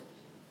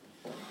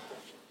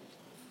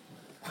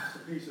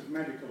piece of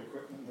medical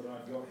equipment that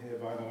I've got here,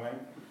 by the way.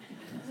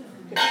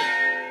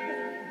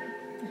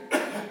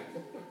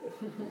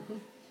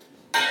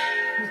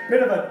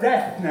 Bit of a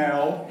death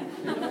knell.